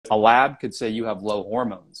a lab could say you have low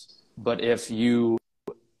hormones, but if you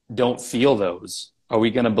don't feel those, are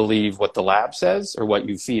we going to believe what the lab says or what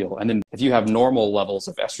you feel? And then if you have normal levels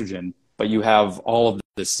of estrogen, but you have all of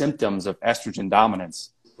the symptoms of estrogen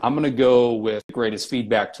dominance, I'm going to go with the greatest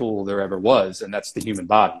feedback tool there ever was, and that's the human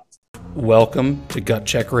body. Welcome to Gut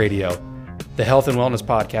Check Radio, the health and wellness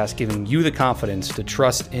podcast giving you the confidence to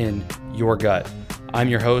trust in your gut. I'm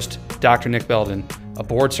your host, Dr. Nick Belden, a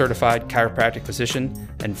board-certified chiropractic physician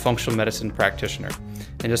and functional medicine practitioner.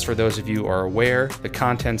 And just for those of you who are aware, the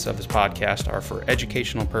contents of this podcast are for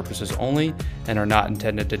educational purposes only and are not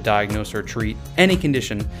intended to diagnose or treat any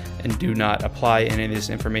condition, and do not apply any of this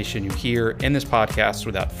information you hear in this podcast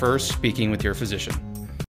without first speaking with your physician.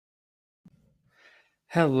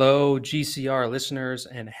 Hello, GCR listeners,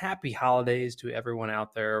 and happy holidays to everyone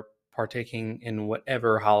out there partaking in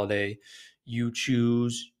whatever holiday you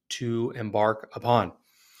choose to embark upon.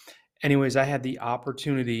 Anyways, I had the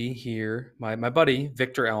opportunity here, my buddy,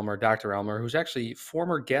 Dr. Elmurr, who's actually a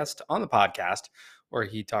former guest on the podcast, where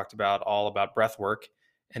he talked about all about breath work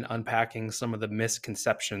and unpacking some of the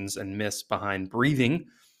misconceptions and myths behind breathing,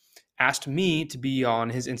 asked me to be on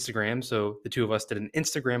his Instagram. So the two of us did an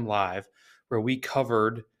Instagram live where we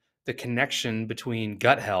covered the connection between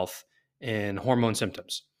gut health and hormone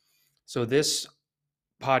symptoms. So this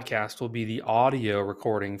podcast will be the audio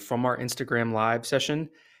recording from our Instagram live session.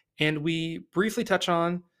 And we briefly touch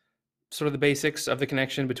on sort of the basics of the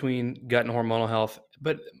connection between gut and hormonal health.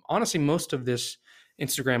 But honestly, most of this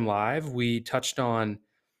Instagram live, we touched on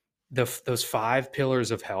those 5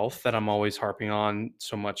 pillars of health that I'm always harping on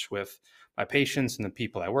so much with my patients and the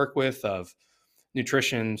people I work with, of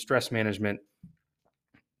nutrition, stress management,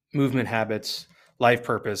 movement habits, life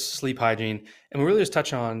purpose, sleep hygiene. And we really just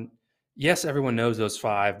touch on, yes, everyone knows those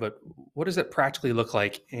 5, but what does it practically look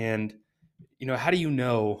like? And how do you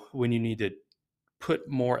know when you need to put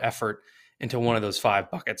more effort into one of those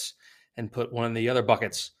 5 buckets and put one of the other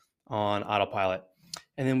buckets on autopilot?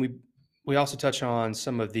 And then we also touch on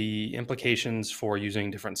some of the implications for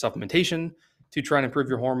using different supplementation to try and improve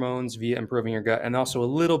your hormones via improving your gut, and also a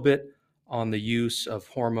little bit on the use of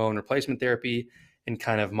hormone replacement therapy and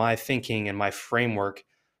kind of my thinking and my framework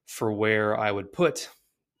for where I would put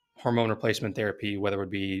hormone replacement therapy, whether it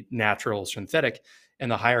would be natural or synthetic, in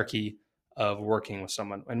the hierarchy of working with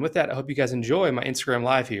someone. And with that, I hope you guys enjoy my Instagram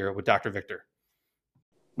live here with Dr. Victor.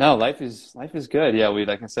 No, life is good. Yeah,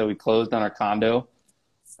 like I said, we closed on our condo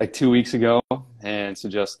like 2 weeks ago, and so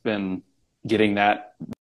just been getting that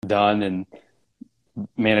done and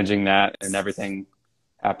managing that and everything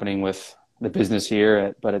happening with the business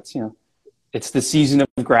here. But it's the season of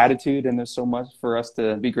gratitude, and there's so much for us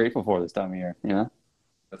to be grateful for this time of year.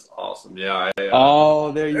 That's awesome. Yeah.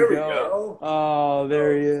 Oh, there we go. Oh,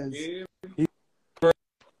 there he is.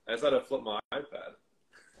 I just had to flip my iPad.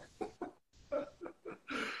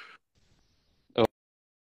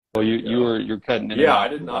 Well, you're cutting in. Yeah, I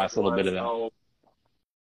did not last little bit of that.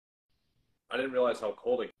 I didn't realize how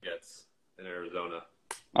cold it gets in Arizona.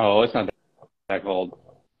 Oh, it's not that cold.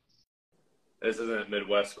 This isn't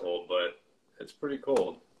Midwest cold, but it's pretty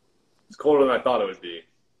cold. It's colder than I thought it would be.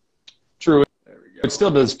 True. There we go. It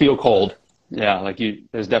still does feel cold. Yeah,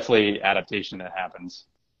 there's definitely adaptation that happens.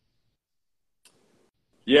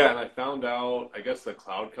 Yeah, and I found out, I guess, the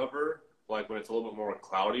cloud cover, like when it's a little bit more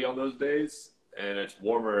cloudy on those days, and it's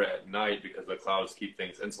warmer at night because the clouds keep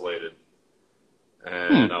things insulated.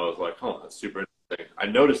 And I was like, that's super interesting. I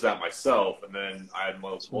noticed that myself, and then I had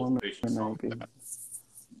multiple patients tell me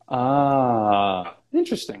that.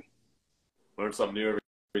 Interesting. Learn something new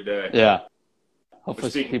every day. Yeah.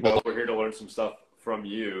 Hopefully people, we're here to learn some stuff from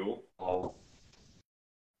you.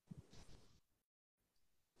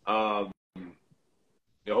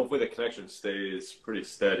 Hopefully the connection stays pretty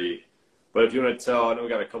steady. But if you want to tell, I know we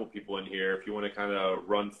got a couple people in here, if you want to kind of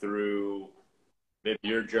run through maybe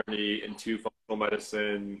your journey into functional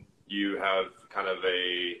medicine, you have kind of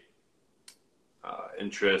a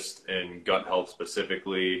interest in gut health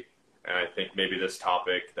specifically. And I think maybe this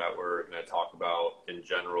topic that we're going to talk about in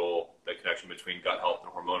general, the connection between gut health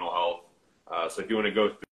and hormonal health. So if you want to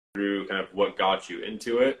go through kind of what got you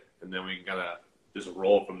into it, and then we can kind of just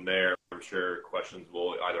roll from there. I'm sure questions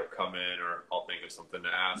will either come in or I'll think of something to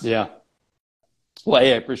ask. Yeah. Well,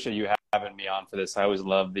 hey, I appreciate you having me on for this. I always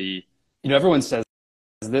love everyone says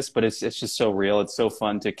this, but it's just so real. It's so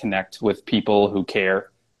fun to connect with people who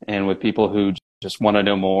care and with people who just want to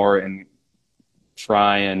know more and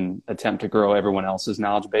try and attempt to grow everyone else's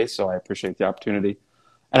knowledge base. So I appreciate the opportunity.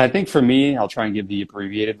 And I think for me, I'll try and give the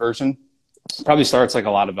abbreviated version. Probably starts like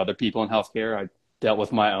a lot of other people in healthcare. I dealt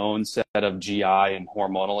with my own set of GI and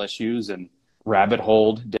hormonal issues and rabbit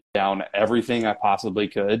holed down everything I possibly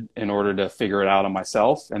could in order to figure it out on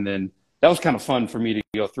myself. And then that was kind of fun for me to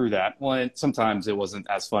go through that. Well, sometimes it wasn't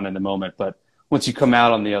as fun in the moment, but once you come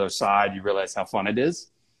out on the other side, you realize how fun it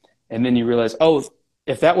is. And then you realize, oh,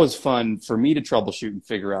 if that was fun for me to troubleshoot and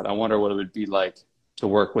figure out, I wonder what it would be like to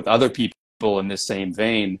work with other people in this same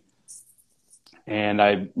vein. And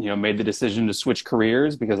I, made the decision to switch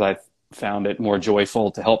careers because I found it more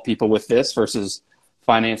joyful to help people with this versus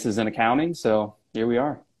finances and accounting. So here we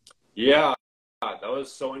are. Yeah, that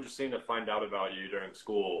was so interesting to find out about you during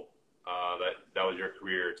school. That was your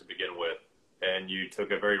career to begin with, and you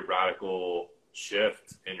took a very radical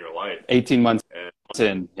shift in your life. 18 months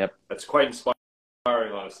in. Yep. That's quite inspiring,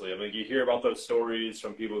 honestly. I mean, you hear about those stories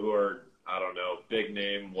from people who are, I don't know, big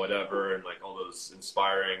name, whatever, and like all those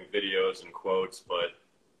inspiring videos and quotes,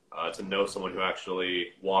 but to know someone who actually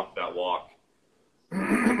walked that walk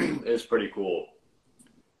is pretty cool.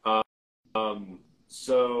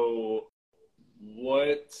 So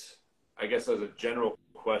what, I guess as a general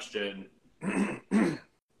question, I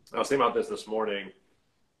was thinking about this morning,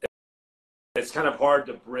 it's kind of hard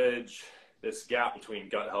to bridge this gap between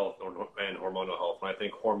gut health and hormonal health. When I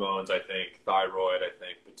think hormones, I think thyroid, I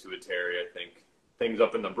think pituitary, I think things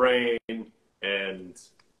up in the brain and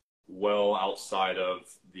well outside of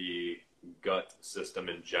the gut system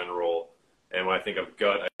in general. And when I think of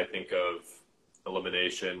gut, I think of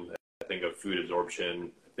elimination, I think of food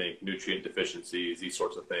absorption, I think nutrient deficiencies, these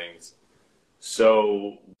sorts of things.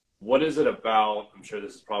 So what is it about? I'm sure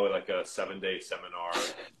this is probably like a 7-day seminar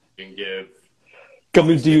you can give.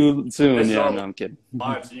 Coming to you soon. Yeah, no, I'm kidding.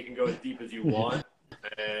 Live, so you can go as deep as you want.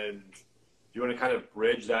 And you want to kind of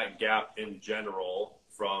bridge that gap in general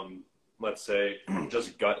from, let's say,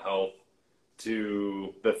 just gut health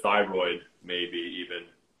to the thyroid, maybe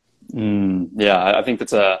even. Yeah, I think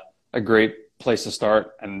that's a great place to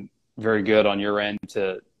start, and very good on your end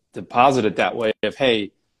to posit it that way of,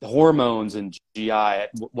 hey, the hormones and GI,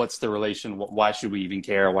 what's the relation? Why should we even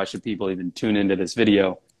care? Why should people even tune into this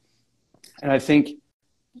video? And I think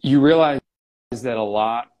you realize that a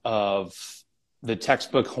lot of the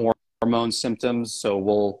textbook hormone symptoms,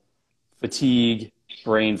 so fatigue,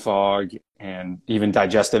 brain fog, and even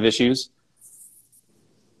digestive issues,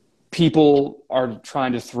 people are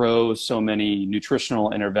trying to throw so many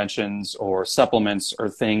nutritional interventions or supplements or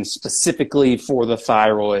things specifically for the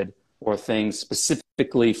thyroid or things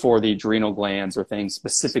specifically for the adrenal glands or things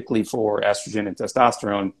specifically for estrogen and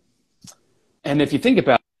testosterone. And if you think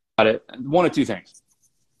about it, one of two things.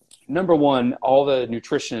 Number one, all the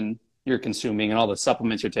nutrition you're consuming and all the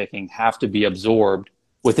supplements you're taking have to be absorbed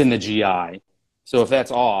within the GI. So if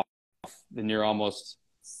that's off, then you're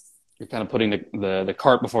kind of putting the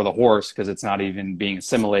cart before the horse because it's not even being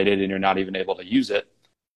assimilated and you're not even able to use it.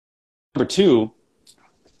 Number two,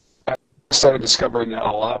 I started discovering that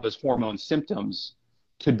a lot of his hormone symptoms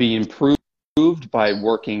could be improved by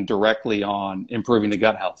working directly on improving the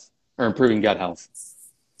gut health or improving gut health.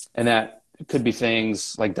 And that could be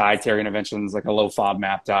things like dietary interventions, like a low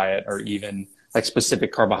FODMAP diet, or even like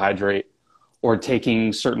specific carbohydrate, or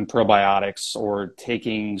taking certain probiotics or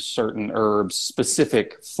taking certain herbs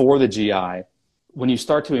specific for the GI. When you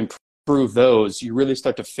start to improve those, you really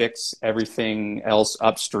start to fix everything else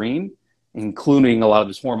upstream, including a lot of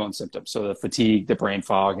his hormone symptoms. So the fatigue, the brain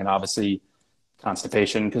fog, and obviously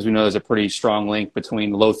constipation, because we know there's a pretty strong link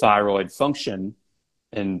between low thyroid function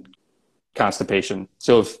and constipation.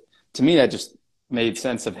 So to me, that just made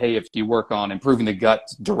sense of, hey, if you work on improving the gut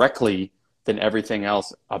directly, then everything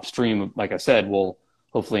else upstream, like I said, will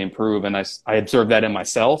hopefully improve. And I observed that in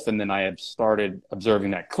myself, and then I have started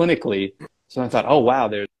observing that clinically. So I thought, oh, wow,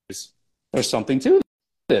 there's something to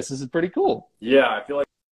this. This is pretty cool. Yeah, I feel like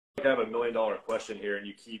I have $1 million question here, and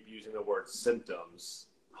you keep using the word symptoms,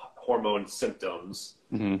 hormone symptoms.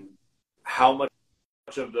 Mm-hmm. How much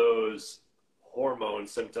of those hormone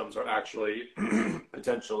symptoms are actually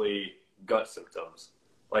potentially gut symptoms,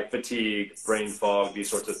 like fatigue, brain fog? These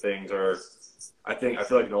sorts of things are, I feel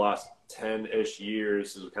like in the last 10-ish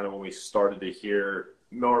years is kind of when we started to hear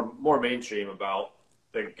more mainstream about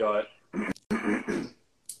the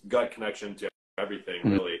gut connection to everything,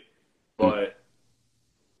 really. But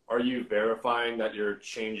are you verifying that you're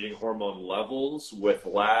changing hormone levels with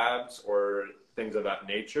labs or things of that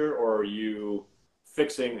nature? Or are you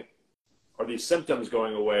are these symptoms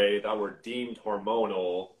going away that were deemed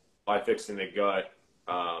hormonal by fixing the gut?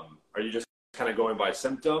 Are you just kind of going by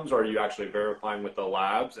symptoms, or are you actually verifying with the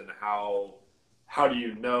labs? And how do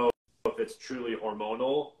you know if it's truly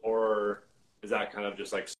hormonal, or is that kind of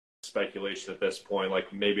just like speculation at this point?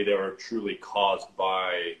 Like maybe they were truly caused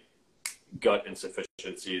by gut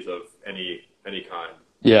insufficiencies of any kind.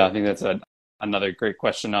 Yeah, I think that's another great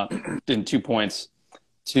question in 2 points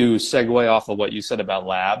to segue off of what you said about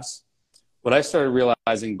labs. What I started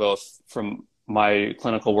realizing both from my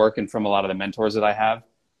clinical work and from a lot of the mentors that I have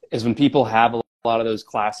is when people have a lot of those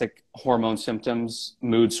classic hormone symptoms,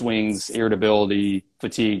 mood swings, irritability,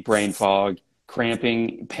 fatigue, brain fog,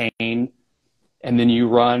 cramping, pain, and then you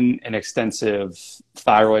run an extensive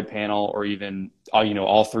thyroid panel or even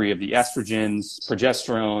all three of the estrogens,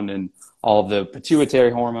 progesterone, and all of the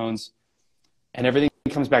pituitary hormones, and everything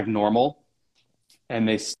comes back normal, and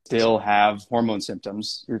they still have hormone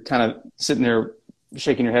symptoms. You're kind of sitting there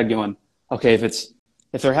shaking your head going, okay,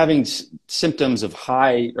 if they're having symptoms of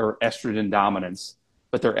high or estrogen dominance,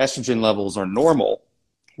 but their estrogen levels are normal,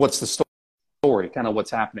 what's the story? Kind of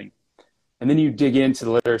what's happening? And then you dig into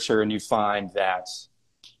the literature and you find that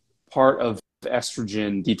part of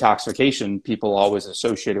estrogen detoxification, people always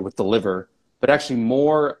associated with the liver, but actually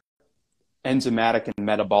more enzymatic and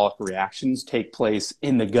metabolic reactions take place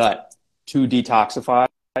in the gut to detoxify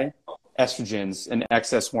estrogens and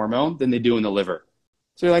excess hormone than they do in the liver.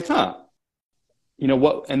 So you're like, huh, you know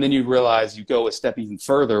what? And then you realize you go a step even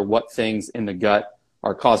further, what things in the gut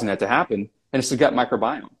are causing that to happen. And it's the gut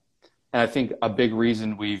microbiome. And I think a big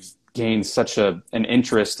reason we've gained such an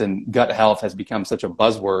interest in gut health has become such a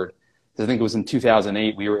buzzword. I think it was in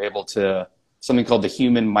 2008, we were able to, something called the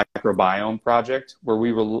Human Microbiome Project, where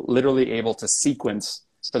we were literally able to sequence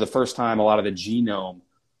for the first time a lot of the genome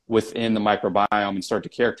within the microbiome and start to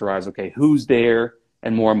characterize, okay, who's there?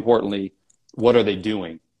 And more importantly, what are they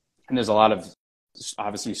doing? And there's a lot of,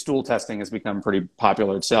 obviously stool testing has become pretty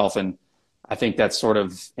popular itself. And I think that's sort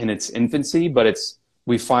of in its infancy, but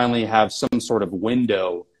we finally have some sort of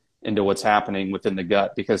window into what's happening within the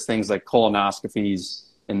gut, because things like colonoscopies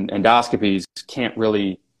and endoscopies can't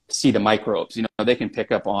really see the microbes. They can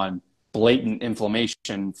pick up on blatant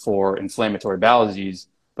inflammation for inflammatory bowel disease,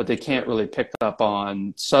 but they can't really pick up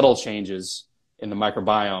on subtle changes in the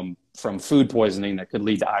microbiome from food poisoning that could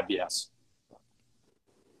lead to IBS.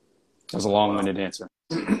 That was a long-winded answer.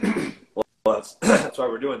 Well, that's why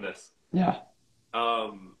we're doing this. Yeah.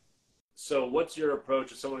 So what's your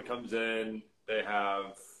approach if someone comes in,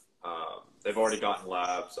 they've already gotten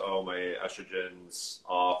labs, oh, my estrogen's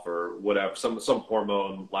off or whatever, some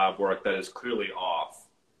hormone lab work that is clearly off.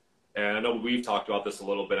 And I know we've talked about this a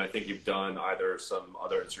little bit. I think you've done either some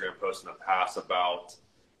other Instagram posts in the past about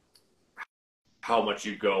how much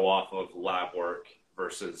you go off of lab work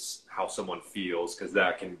versus how someone feels, because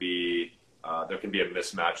that can be, there can be a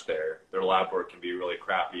mismatch there. Their lab work can be really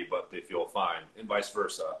crappy, but they feel fine, and vice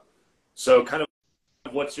versa. So kind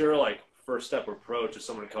of what's your first step approach if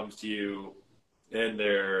someone comes to you and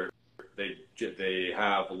they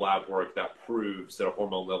have lab work that proves their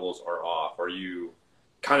hormone levels are off? Are you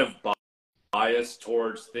kind of biased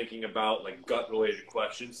towards thinking about gut related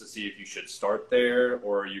questions to see if you should start there,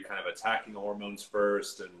 or are you kind of attacking the hormones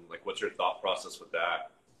first? And what's your thought process with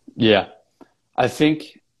that? Yeah, I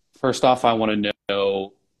think first off, I want to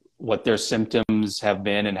know what their symptoms have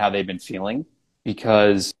been and how they've been feeling,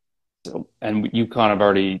 because, and you kind of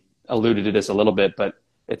already alluded to this a little bit, but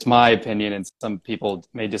it's my opinion, and some people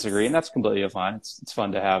may disagree, and that's completely fine. It's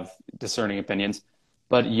fun to have discerning opinions,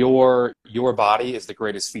 but your body is the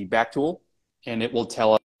greatest feedback tool, and it will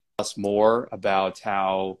tell us more about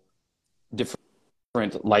how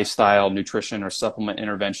different lifestyle, nutrition, or supplement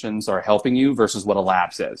interventions are helping you versus what a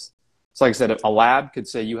lab says. So like I said, a lab could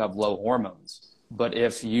say you have low hormones, but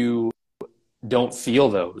if you don't feel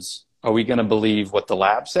those, are we going to believe what the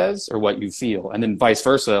lab says or what you feel? And then vice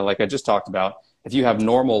versa, like I just talked about, if you have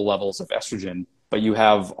normal levels of estrogen, but you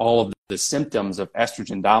have all of the symptoms of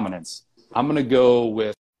estrogen dominance, I'm going to go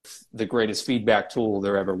with the greatest feedback tool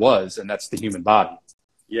there ever was, and that's the human body.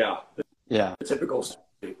 Yeah. Yeah. The typical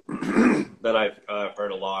story that I've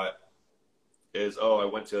heard a lot is, I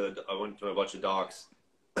went to a bunch of docs.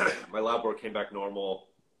 My lab work came back normal,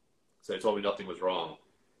 so they told me nothing was wrong.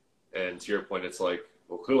 And to your point, it's like,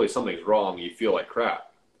 well, clearly something's wrong. You feel like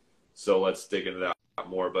crap. So let's dig into that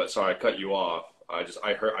more. But sorry, I cut you off.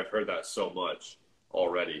 I've heard that so much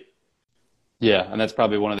already. Yeah, and that's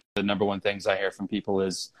probably one of the number one things I hear from people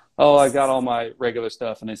is, oh, I got all my regular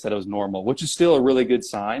stuff and they said it was normal, which is still a really good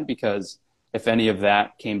sign, because if any of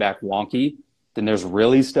that came back wonky, then there's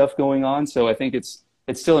really stuff going on. So I think it's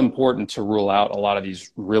still important to rule out a lot of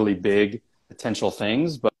these really big potential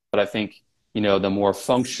things. But I think, the more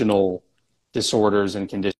functional disorders and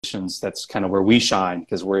conditions, that's kind of where we shine,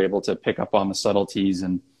 because we're able to pick up on the subtleties,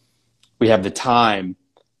 and we have the time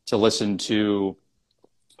to listen to,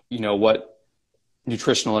 what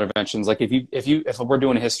nutritional interventions, like if we're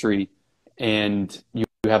doing a history and you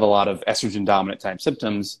have a lot of estrogen dominant type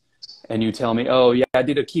symptoms, and you tell me, oh yeah, I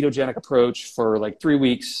did a ketogenic approach for like 3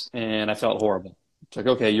 weeks and I felt horrible. It's like,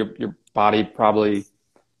 okay, your body probably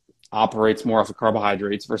operates more off of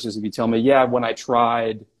carbohydrates versus if you tell me, yeah, when I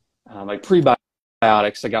tried like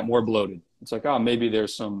prebiotics, I got more bloated. It's like, oh, maybe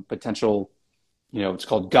there's some potential, it's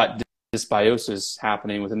called gut dysbiosis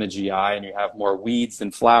happening within the GI, and you have more weeds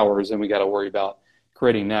than flowers, and we got to worry about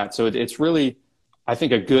creating that. So it's really, I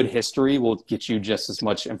think a good history will get you just as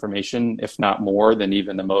much information, if not more, than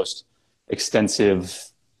even the most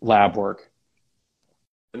extensive lab work.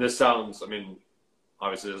 And this sounds, I mean,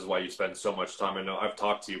 obviously this is why you spend so much time. I know I've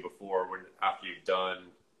talked to you before when after you've done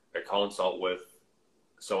a consult with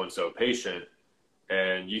so-and-so patient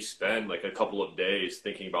and you spend like a couple of days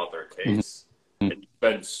thinking about their case Mm-hmm. and you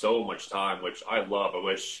spend so much time, which I love. I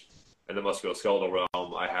wish in the musculoskeletal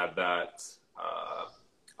realm I had that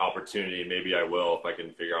opportunity. Maybe I will if I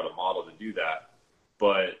can figure out a model to do that.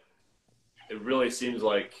 But it really seems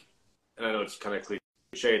like, and I know it's kind of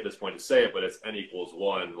cliche at this point to say it, but it's N equals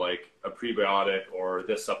one. Like a prebiotic or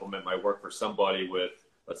this supplement might work for somebody with,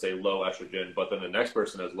 let's say, low estrogen, but then the next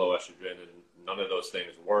person has low estrogen and none of those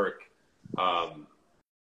things work.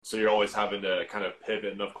 So you're always having to kind of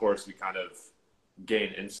pivot. And of course, we kind of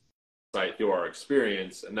gain insight through our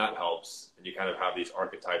experience, and that helps. And you kind of have these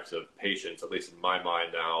archetypes of patients, at least in my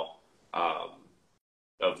mind now,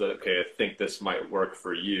 of the, okay, I think this might work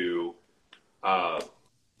for you.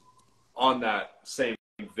 On that same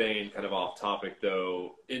vein, kind of off topic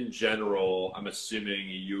though, in general, I'm assuming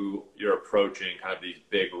you're approaching kind of these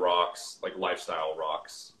big rocks, like lifestyle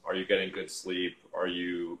rocks. Are you getting good sleep? Are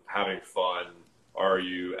you having fun? Are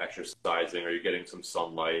you exercising? Are you getting some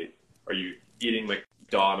sunlight? Are you eating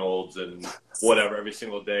McDonald's and whatever every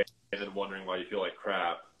single day and then wondering why you feel like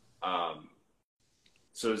crap?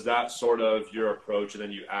 So is that sort of your approach, and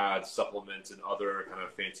then you add supplements and other kind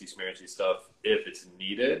of fancy smancy stuff if it's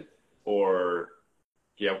needed? Or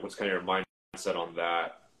yeah, what's kind of your mindset on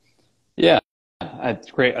that? Yeah,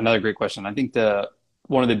 that's great. Another great question. I think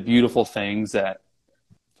one of the beautiful things that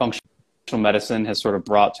functional medicine has sort of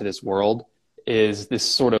brought to this world is this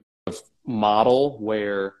sort of model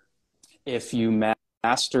where if you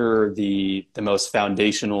master the most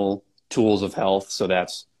foundational tools of health, so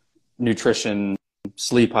that's nutrition,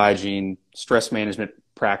 sleep hygiene, stress management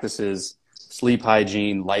practices, sleep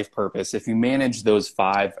hygiene, life purpose. If you manage those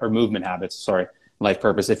five, or movement habits, sorry, life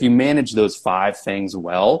purpose. If you manage those five things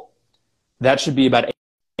well, that should be about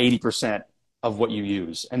 80% of what you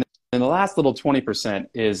use. And then the last little 20%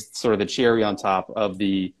 is sort of the cherry on top of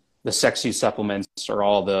the sexy supplements or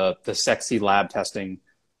all the sexy lab testing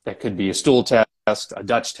that could be a stool test, a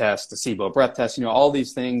Dutch test, a SIBO breath test, all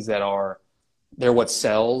these things they're what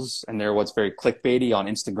sells, and they're what's very clickbaity on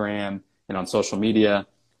Instagram and on social media.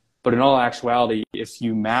 But in all actuality, if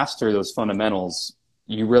you master those fundamentals,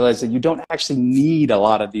 you realize that you don't actually need a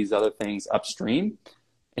lot of these other things upstream.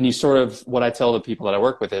 And you sort of, what I tell the people that I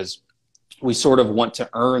work with is, we sort of want to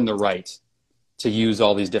earn the right to use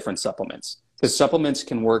all these different supplements. Because supplements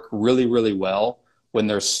can work really, really well when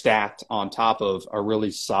they're stacked on top of a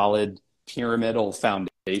really solid pyramidal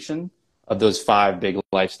foundation of those five big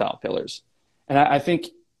lifestyle pillars. And I think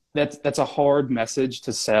that's a hard message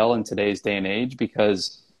to sell in today's day and age,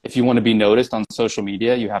 because if you want to be noticed on social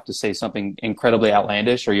media, you have to say something incredibly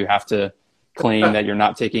outlandish, or you have to claim that you're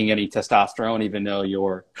not taking any testosterone, even though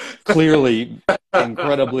you're clearly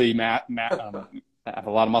incredibly have a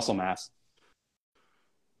lot of muscle mass.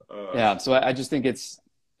 Yeah, so I just think it's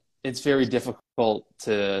very difficult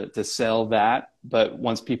to sell that. But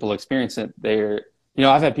once people experience it,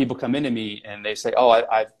 I've had people come into me and they say, "Oh,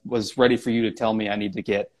 I was ready for you to tell me I need to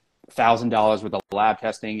get $1,000 worth of lab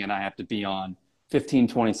testing and I have to be on 15,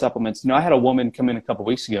 20 supplements." I had a woman come in a couple of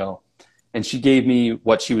weeks ago, and she gave me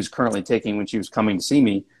what she was currently taking when she was coming to see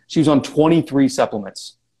me. She was on 23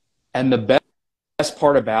 supplements. And the best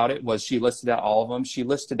part about it was she listed out all of them. She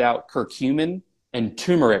listed out curcumin and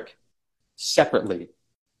turmeric separately,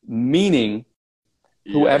 meaning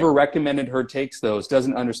whoever recommended her takes those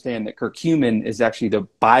doesn't understand that curcumin is actually the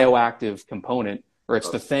bioactive component, or it's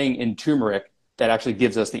the thing in turmeric that actually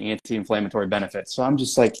gives us the anti-inflammatory benefits. So I'm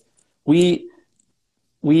just like, we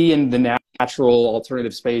in the natural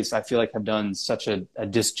alternative space, I feel like have done such a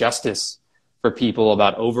disjustice for people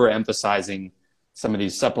about overemphasizing some of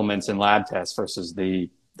these supplements and lab tests versus the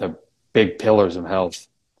big pillars of health.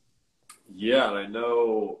 Yeah, and I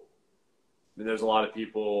know there's a lot of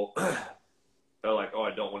people they're like, oh,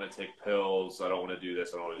 I don't want to take pills. I don't want to do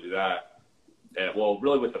this. I don't want to do that. And well,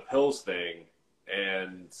 really with the pills thing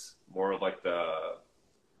and more of like the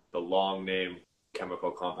long name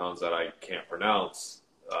chemical compounds that I can't pronounce,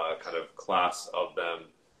 kind of class of them.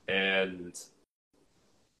 And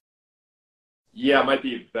Yeah, it might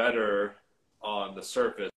be better on the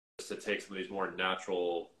surface to take some of these more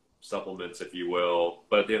natural supplements, if you will.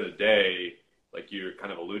 But at the end of the day, like you're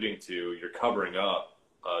kind of alluding to, you're covering up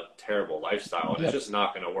a terrible lifestyle, and it's Yep. just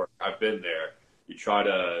not going to work. I've been there. You try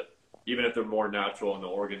to, even if they're more natural and the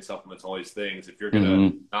organ supplements, all these things, if you're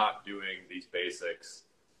going to not doing these basics,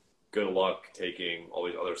 good luck taking all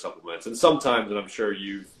these other supplements. And sometimes, and I'm sure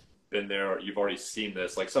you've been there, you've already seen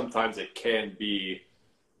this, like sometimes it can be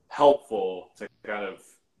helpful to kind of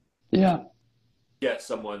Yeah. get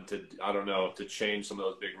someone to, I don't know, to change some of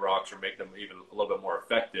those big rocks or make them even a little bit more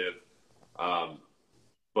effective.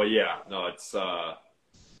 But yeah, no, it's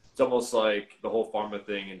almost like the whole pharma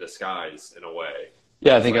thing in disguise in a way.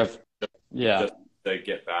 Yeah, I It's think like yeah. just to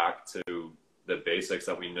get back to the basics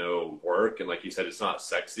that we know work. And like you said, it's not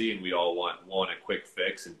sexy, and we all want, one, a quick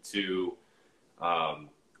fix, and two,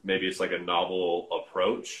 maybe it's like a novel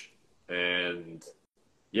approach. And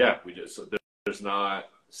yeah, there's not,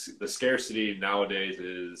 the scarcity nowadays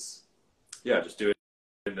is, yeah, just doing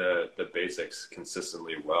the basics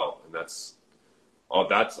consistently well. And that's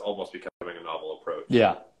almost becoming a novel approach.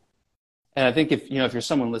 Yeah. And I think if you're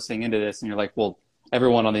someone listening into this and you're like, well,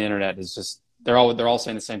 everyone on the internet is just, they're all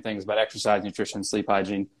saying the same things about exercise, nutrition, sleep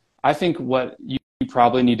hygiene. I think what you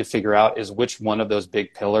probably need to figure out is which one of those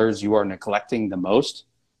big pillars you are neglecting the most,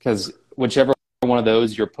 because whichever one of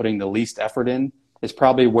those you're putting the least effort in is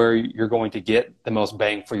probably where you're going to get the most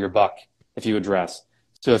bang for your buck if you address.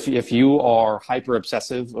 So if you are hyper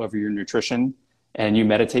obsessive over your nutrition and you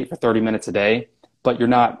meditate for 30 minutes a day, but you're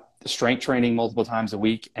not strength training multiple times a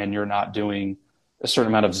week, and you're not doing a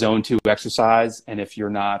certain amount of zone 2 exercise, and if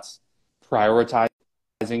you're not prioritizing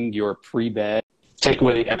your pre-bed, take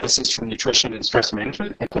away the emphasis from nutrition and stress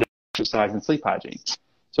management and put exercise and sleep hygiene.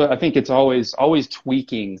 So I think it's always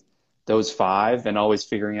tweaking those 5 and always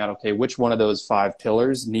figuring out, okay, which one of those 5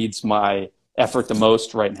 pillars needs my effort the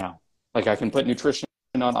most right now. Like I can put nutrition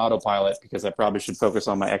on autopilot because I probably should focus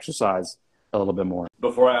on my exercise a little bit more.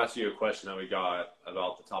 Before I ask you a question that we got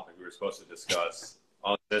about the topic we were supposed to discuss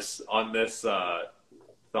on this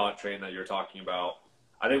thought train that you're talking about,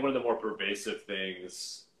 I think one of the more pervasive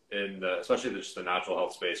things in especially just the natural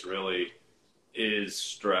health space really is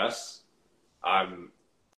stress. I'm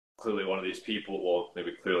clearly one of these people, well,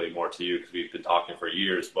 maybe clearly more to you because we've been talking for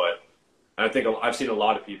years, but I think I've seen a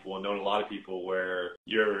lot of people and known a lot of people where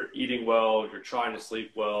you're eating well, you're trying to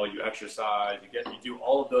sleep well, you exercise, you do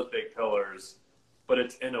all of those big pillars, but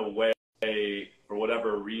it's in a way, for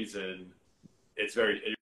whatever reason,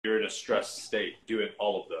 you're in a stressed state doing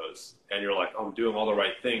all of those. And you're like, oh, I'm doing all the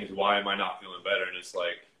right things. Why am I not feeling better? And it's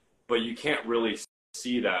like, but you can't really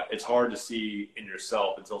see that. It's hard to see in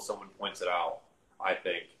yourself until someone points it out, I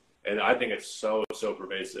think. And I think it's so, so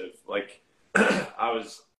pervasive. Like I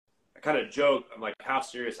kind of joke, I'm like half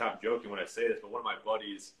serious, half joking when I say this, but one of my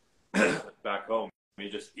buddies back home, he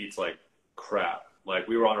just eats like crap. Like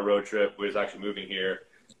we were on a road trip, we was actually moving here.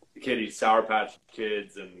 The kid eats Sour Patch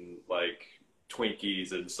Kids and like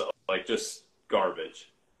Twinkies and stuff, like just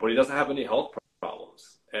garbage. But he doesn't have any health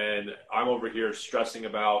problems. And I'm over here stressing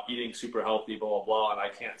about eating super healthy, blah, blah, blah, and I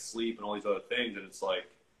can't sleep and all these other things. And it's like,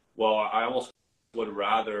 well, I almost would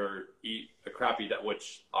rather eat a crappy diet,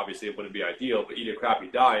 which obviously it wouldn't be ideal, but eat a crappy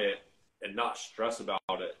diet and not stress about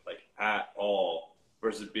it like at all,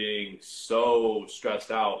 versus being so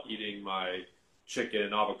stressed out eating my chicken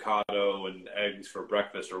and avocado and eggs for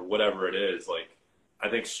breakfast or whatever it is. Like I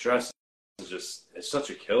think stress is it's such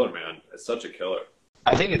a killer, man. It's such a killer.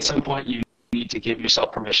 I think at some point you need to give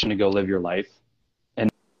yourself permission to go live your life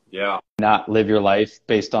and not live your life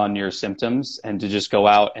based on your symptoms, and to just go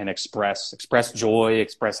out and express joy,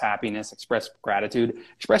 express happiness, express gratitude,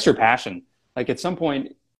 express your passion. Like at some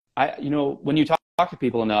point, when you talk to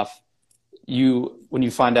people enough, when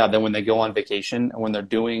you find out that when they go on vacation and when they're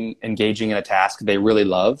engaging in a task they really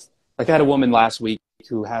love. Like I had a woman last week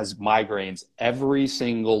who has migraines every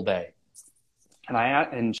single day.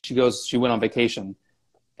 And she went on vacation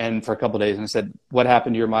and for a couple of days, and I said, what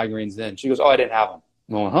happened to your migraines then? She goes, oh, I didn't have them.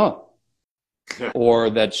 I'm going, huh? Or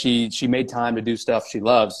that she made time to do stuff she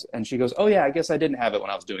loves. And she goes, oh yeah, I guess I didn't have it when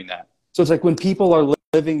I was doing that. So it's like when people are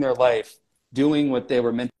living their life, doing what they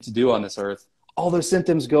were meant to do on this earth, all those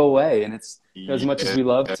symptoms go away. And it's as much as we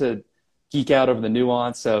love to geek out over the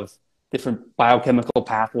nuance of different biochemical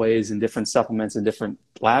pathways and different supplements and different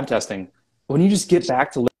lab testing, when you just get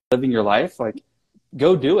back to living your life, like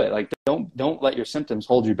go do it. Like don't let your symptoms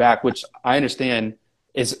hold you back, which I understand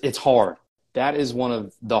it's hard. That is one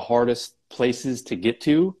of the hardest places to get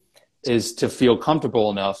to, is to feel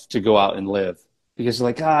comfortable enough to go out and live, because you're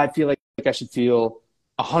like, I feel like I should feel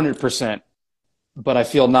 100%, but I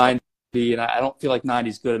feel 90 and I don't feel like 90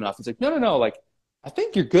 is good enough. It's like, no, like, I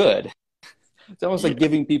think you're good. It's almost like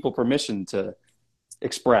giving people permission to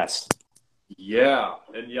express. Yeah.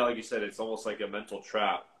 And yeah, like you said, it's almost like a mental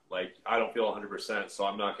trap. Like, I don't feel 100%, so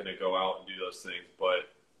I'm not going to go out and do those things. But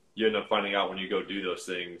you end up finding out when you go do those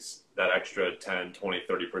things, that extra 10, 20,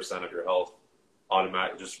 30% of your health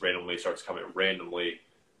automatically just randomly starts coming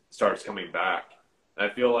back.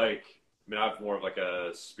 And I feel like, I have more of like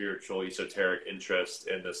a spiritual, esoteric interest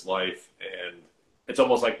in this life. And it's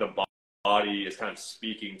almost like the body is kind of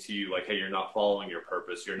speaking to you like, hey, you're not following your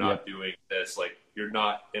purpose. You're not doing this. Like, you're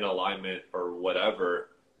not in alignment or whatever.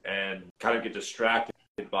 And kind of get distracted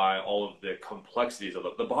by all of the complexities of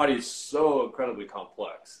it. The body is so incredibly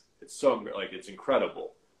complex. It's so, like, it's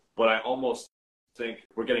incredible. But I almost think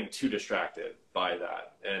we're getting too distracted by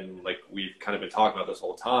that. And like we've kind of been talking about this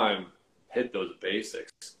whole time, hit those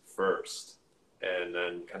basics first and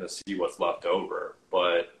then kind of see what's left over.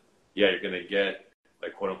 But yeah, you're going to get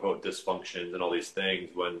like quote unquote dysfunctions and all these things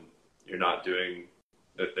when you're not doing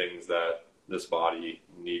the things that this body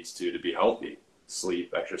needs to be healthy.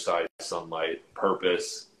 Sleep, exercise, sunlight,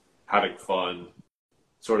 purpose, having fun,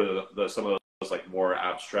 sort of some of those like more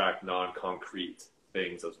abstract, non-concrete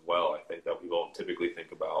things as well, I think, that we won't typically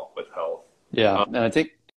think about with health. Yeah. And I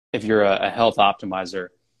think if you're a health optimizer,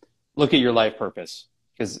 look at your life purpose.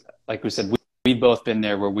 Because like we said, we've both been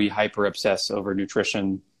there where we hyper obsess over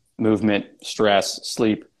nutrition, movement, stress,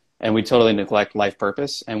 sleep, and we totally neglect life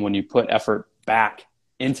purpose. And when you put effort back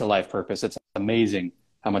into life purpose, it's amazing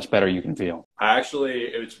how much better you can feel.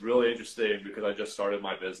 It's really interesting because I just started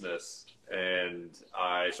my business and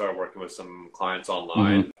I started working with some clients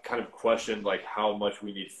online. Kind of questioned like how much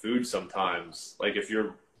we need food sometimes. Like if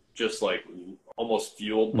you're just like almost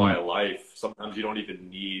fueled by life, sometimes you don't even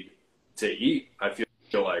need to eat. I feel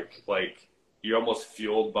like you're almost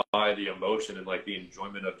fueled by the emotion and like the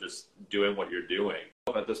enjoyment of just doing what you're doing.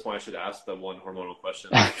 At this point, I should ask the one hormonal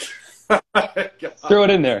question. Throw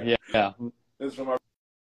it in there. Yeah. It's from our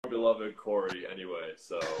beloved Corey anyway.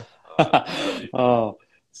 So, oh,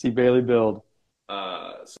 see Bailey build.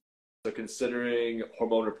 So considering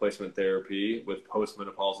hormone replacement therapy with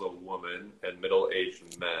postmenopausal women and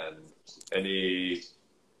middle-aged men, any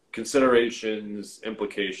considerations,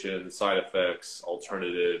 implications, side effects,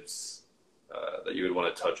 alternatives that you would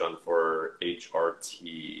want to touch on for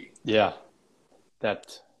HRT? Yeah,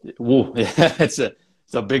 it's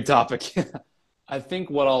a big topic. I think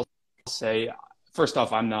what I'll say, first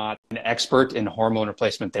off, I'm not an expert in hormone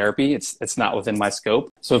replacement therapy. It's not within my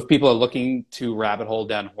scope. So if people are looking to rabbit hole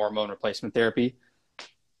down hormone replacement therapy,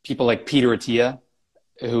 people like Peter Attia,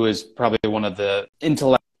 who is probably one of the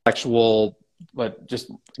intellectual, but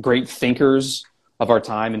just great thinkers of our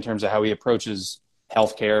time in terms of how he approaches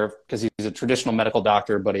healthcare, because he's a traditional medical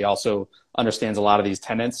doctor, but he also understands a lot of these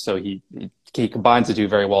tenets. So he combines the two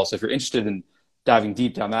very well. So if you're interested in diving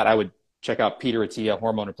deep down that, I would check out Peter Attia,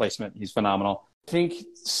 hormone replacement. He's phenomenal. I think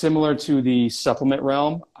similar to the supplement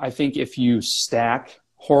realm, I think if you stack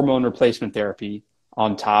hormone replacement therapy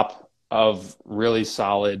on top of really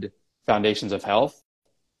solid foundations of health,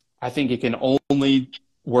 I think it can only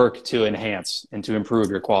work to enhance and to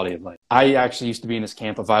improve your quality of life. I actually used to be in this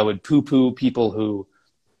camp of I would poo-poo people who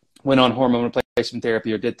went on hormone replacement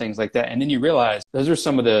therapy or did things like that. And then you realize those are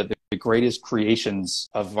some of the greatest creations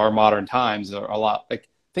of our modern times. Are a lot like,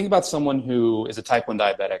 think about someone who is a type 1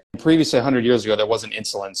 diabetic. Previously, 100 years ago, there wasn't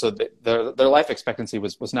insulin. So their life expectancy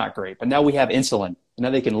was not great. But now we have insulin, and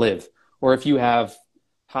now they can live. Or if you have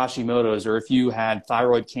Hashimoto's, or if you had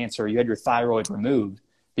thyroid cancer, you had your thyroid removed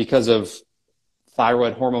because of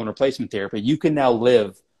thyroid hormone replacement therapy, you can now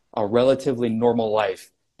live a relatively normal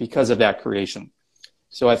life because of that creation.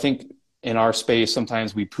 So I think in our space,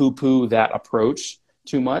 sometimes we poo-poo that approach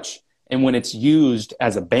too much. And when it's used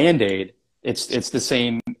as a Band-Aid, it's the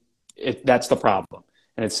same. That's the problem.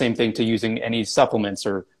 And it's the same thing to using any supplements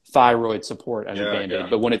or thyroid support as a Band-Aid. Yeah.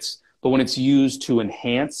 But when it's used to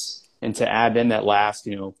enhance and to add in that last,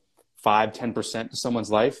 5-10% to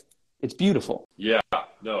someone's life, it's beautiful. Yeah,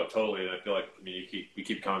 no, totally. And I feel like, we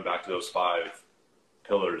keep coming back to those 5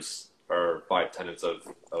 pillars or 5 tenets of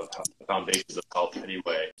foundations of health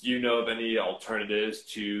anyway. Do you know of any alternatives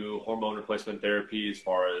to hormone replacement therapy as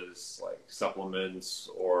far as like supplements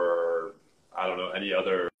or, I don't know, any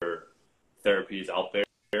other therapies out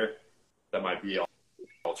there that might be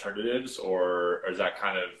alternatives, or is that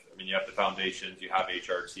kind of, you have the foundations, you have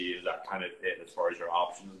HRT, is that kind of it as far as your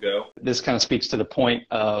options go? This kind of speaks to the point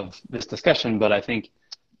of this discussion, but I think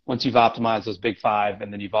once you've optimized those big 5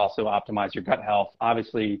 and then you've also optimized your gut health,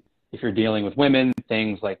 obviously If you're dealing with women,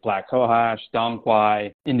 things like black cohosh, dong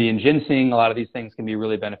quai, Indian ginseng, a lot of these things can be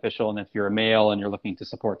really beneficial. And if you're a male and you're looking to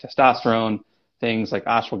support testosterone, things like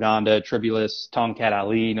ashwagandha, tribulus, tomcat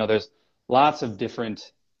ali, there's lots of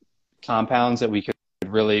different compounds that we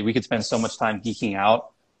could spend so much time geeking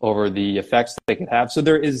out over the effects that they could have. So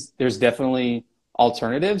there's definitely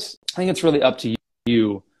alternatives. I think it's really up to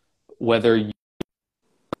you whether you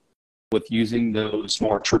with using those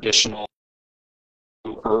more traditional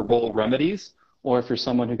herbal remedies, or if you're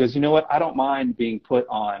someone who goes, you know what, I don't mind being put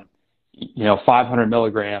on, 500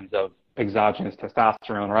 milligrams of exogenous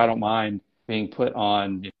testosterone, or I don't mind being put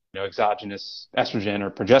on, exogenous estrogen or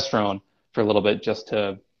progesterone for a little bit just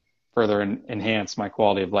to further enhance my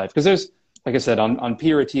quality of life. Because there's, like I said, on P.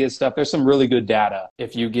 rhoetea stuff, there's some really good data.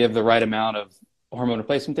 If you give the right amount of hormone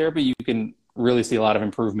replacement therapy, you can really see a lot of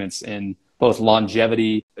improvements in both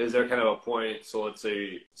longevity. Is there kind of a point, so let's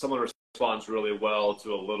say someone responds really well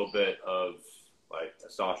to a little bit of like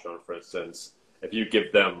testosterone, for instance. If you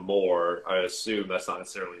give them more, I assume that's not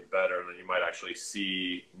necessarily better, and then you might actually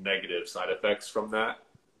see negative side effects from that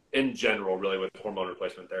in general, really, with hormone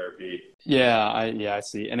replacement therapy. Yeah, I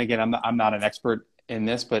see. And again, I'm not an expert in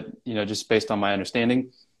this, but just based on my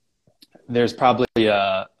understanding, there's probably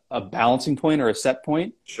a balancing point or a set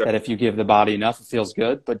point. Sure. That if you give the body enough, it feels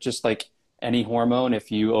good. But just like any hormone,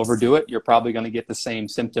 if you overdo it, you're probably going to get the same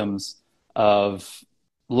symptoms of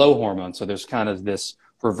low hormone. So there's kind of this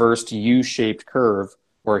reversed U-shaped curve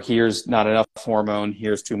where here's not enough hormone,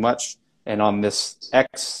 here's too much. And on this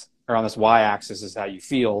X or on this Y-axis is how you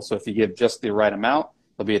feel. So if you give just the right amount,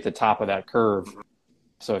 it'll be at the top of that curve.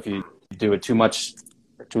 So if you do it too much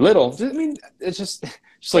or too little, I mean, it's just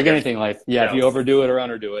like anything. Like, if you overdo it or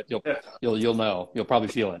underdo it, you'll know. You'll probably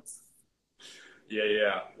feel it.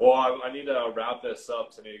 Yeah. Well, I need to wrap this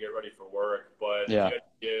up, so I need to get ready for work. But if you had to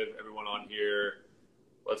give everyone on here,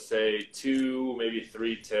 let's say 2, maybe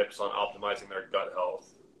 3 tips on optimizing their gut health,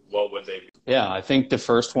 what would they be? Yeah, I think the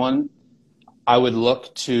first one, I would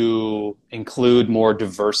look to include more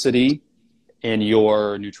diversity in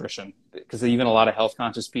your nutrition. Because even a lot of health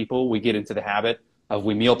conscious people, we get into the habit of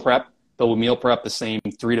we meal prep, but we meal prep the same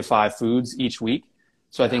 3 to 5 foods each week.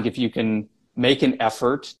 So I think if you can make an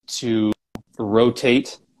effort to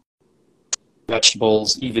rotate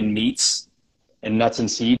vegetables, even meats and nuts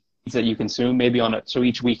and seeds that you consume, maybe so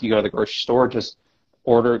each week you go to the grocery store, just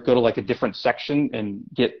go to like a different section and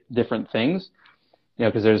get different things.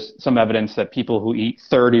 Because there's some evidence that people who eat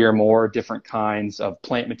 30 or more different kinds of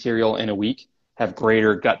plant material in a week have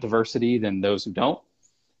greater gut diversity than those who don't.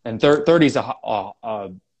 And 30 is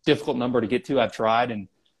a difficult number to get to. I've tried, and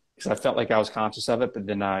because I felt like I was conscious of it, but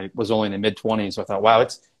then I was only in the mid-20s, so I thought, wow,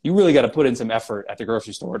 you really got to put in some effort at the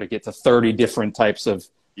grocery store to get to 30 different types of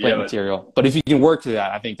plant material. But if you can work to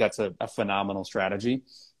that, I think that's a phenomenal strategy.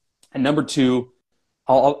 And number 2,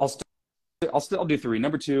 I'll do 3.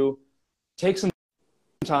 Number 2, take some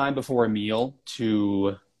time before a meal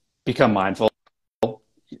to become mindful.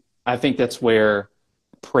 I think that's where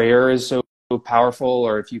prayer is so powerful,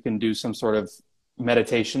 or if you can do some sort of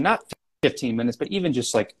meditation, not 15 minutes, but even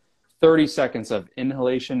just like 30 seconds of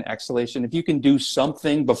inhalation, exhalation. If you can do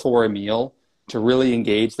something before a meal to really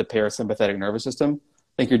engage the parasympathetic nervous system,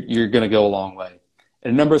 I think you're going to go a long way.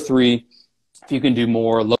 And number 3, if you can do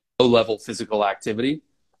more low-level physical activity,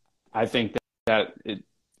 I think that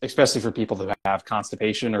especially for people that have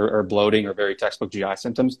constipation or bloating or very textbook GI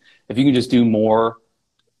symptoms, if you can just do more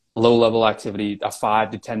low-level activity, a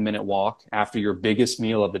 5 to 10-minute walk after your biggest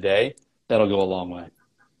meal of the day, that'll go a long way.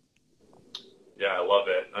 Yeah, I love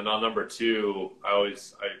it. And on number 2, I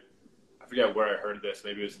forget where I heard this.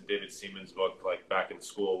 Maybe it was in David Seaman's book, like back in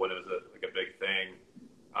school when it was a big thing.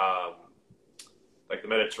 Like the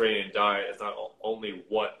Mediterranean diet is not only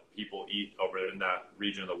what people eat over in that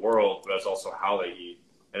region of the world, but it's also how they eat.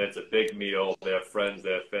 And it's a big meal. They have friends,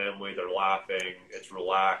 they have family, they're laughing, it's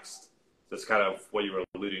relaxed. That's kind of what you were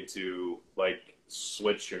alluding to, like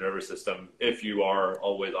switch your nervous system. If you are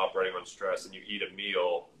always operating on stress and you eat a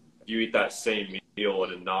meal, if you eat that same meal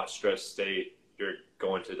in a not stressed state, you're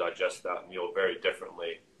going to digest that meal very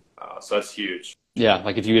differently. So that's huge. Yeah,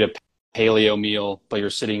 like if you eat a paleo meal, but you're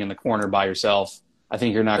sitting in the corner by yourself, I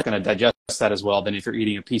think you're not going to digest that as well than if you're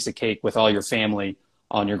eating a piece of cake with all your family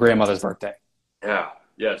on your grandmother's birthday. Yeah,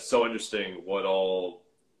 it's so interesting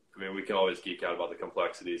we can always geek out about the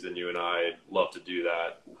complexities, and you and I love to do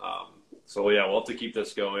that. So we'll have to keep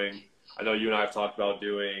this going. I know you and I have talked about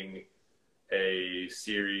doing a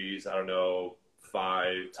series, I don't know,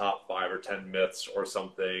 top 5 or 10 myths or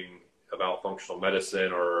something about functional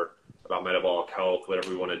medicine or about metabolic health, whatever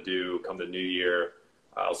we want to do come the new year.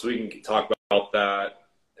 So we can talk about that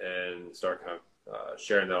and start kind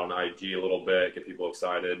sharing that on IG a little bit, get people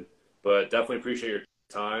excited. But definitely appreciate your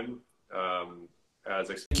time.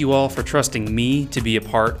 Thank you all for trusting me to be a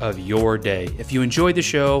part of your day. If you enjoyed the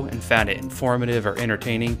show and found it informative or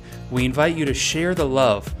entertaining, we invite you to share the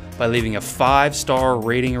love by leaving a 5-star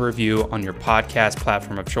rating or review on your podcast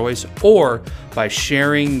platform of choice, or by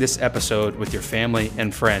sharing this episode with your family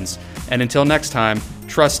and friends. And until next time,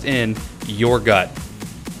 trust in your gut.